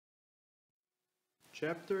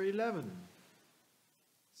Chapter 11,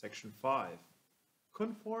 Section 5,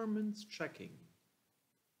 Conformance Checking.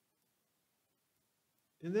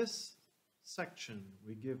 In this section,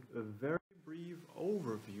 we give a very brief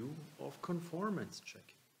overview of conformance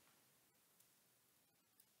checking.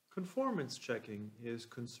 Conformance checking is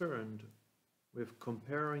concerned with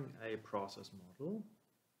comparing a process model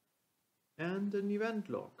and an event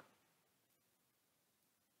log.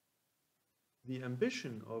 The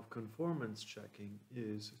ambition of conformance checking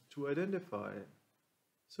is to identify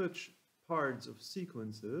such parts of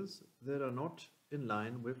sequences that are not in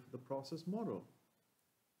line with the process model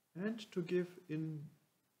and to give an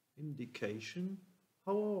indication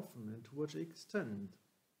how often and to what extent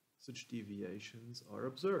such deviations are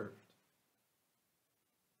observed.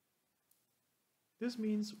 This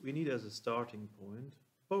means we need as a starting point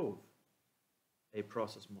both a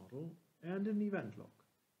process model and an event log.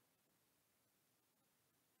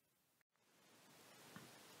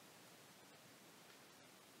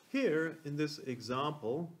 Here, in this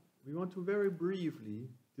example, we want to very briefly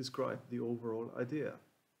describe the overall idea.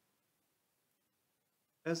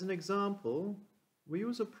 As an example, we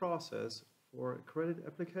use a process for a credit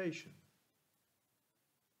application.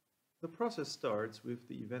 The process starts with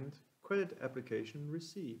the event credit application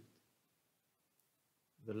received.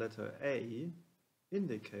 The letter A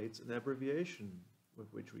indicates an abbreviation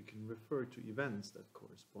with which we can refer to events that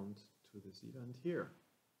correspond to this event here.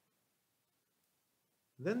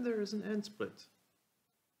 Then there is an end split.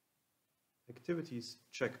 Activities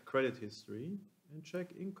check credit history and check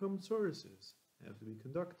income sources have to be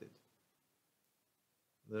conducted.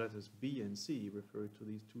 The letters B and C refer to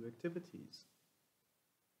these two activities.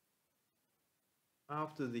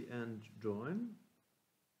 After the AND join,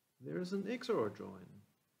 there is an XOR join.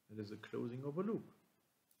 That is a closing of a loop.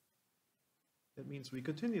 That means we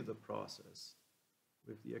continue the process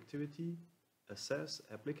with the activity assess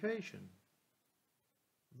application.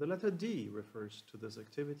 The letter D refers to this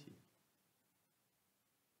activity.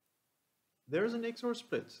 There is an XOR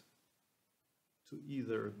split to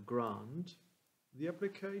either grant the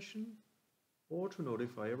application or to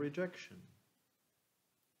notify a rejection.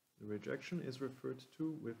 The rejection is referred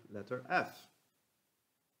to with letter F.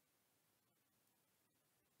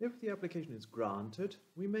 If the application is granted,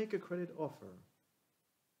 we make a credit offer.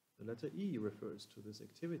 The letter E refers to this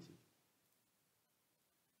activity.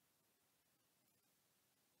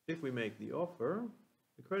 If we make the offer,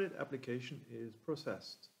 the credit application is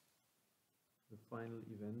processed. The final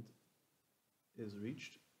event is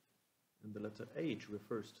reached, and the letter H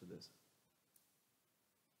refers to this.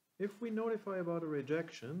 If we notify about a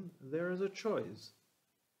rejection, there is a choice.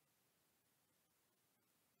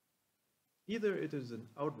 Either it is an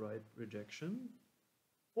outright rejection,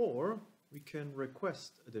 or we can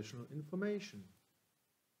request additional information.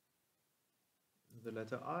 The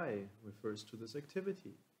letter I refers to this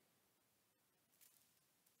activity.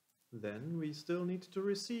 Then we still need to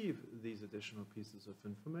receive these additional pieces of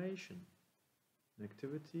information. An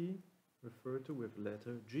activity referred to with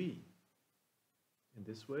letter G. In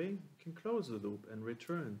this way, we can close the loop and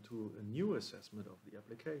return to a new assessment of the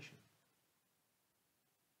application.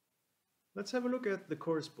 Let's have a look at the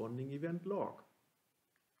corresponding event log.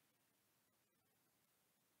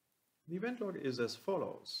 The event log is as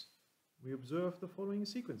follows. We observe the following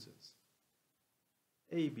sequences: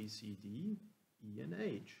 A, B, C, D, E, and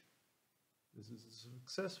H. This is a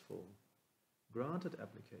successful granted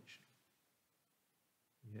application.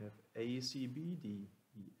 We have A, C, B, D,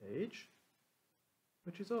 E, H,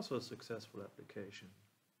 which is also a successful application,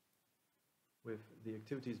 with the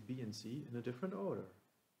activities B and C in a different order.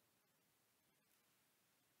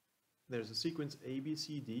 There's a sequence A, B,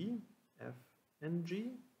 C, D, F, and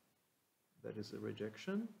G. That is a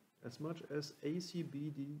rejection, as much as A, C, B,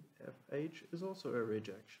 D, F, H is also a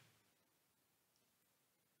rejection.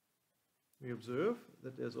 We observe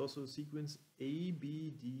that there's also a sequence A,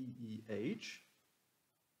 B, D, E, H.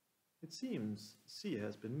 It seems C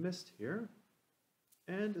has been missed here.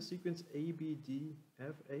 And a sequence A, B, D,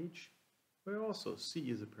 F, H, where also C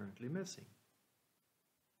is apparently missing.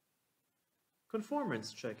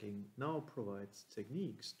 Conformance checking now provides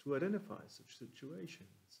techniques to identify such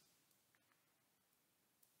situations.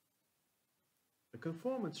 A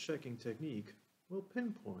conformance checking technique will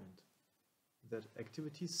pinpoint that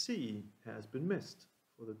activity C has been missed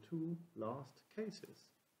for the two last cases.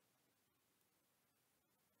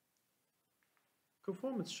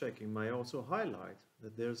 Conformance checking may also highlight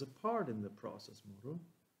that there's a part in the process model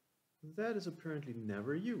that is apparently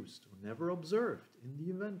never used or never observed in the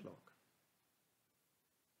event log.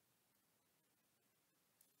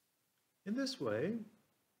 In this way,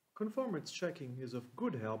 conformance checking is of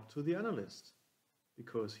good help to the analyst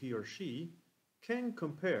because he or she can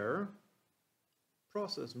compare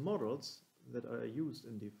process models that are used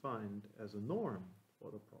and defined as a norm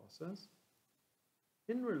for the process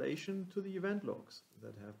in relation to the event logs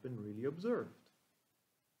that have been really observed.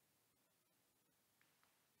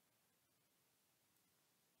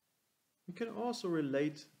 We can also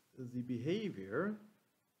relate the behavior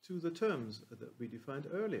to the terms that we defined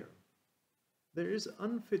earlier. There is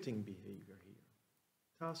unfitting behavior here.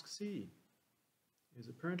 Task C is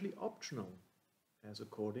apparently optional, as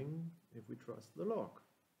according if we trust the log.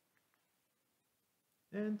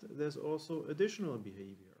 And there's also additional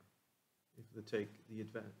behavior if we take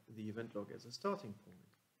the event log as a starting point.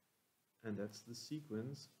 And that's the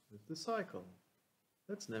sequence with the cycle.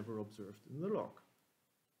 That's never observed in the log.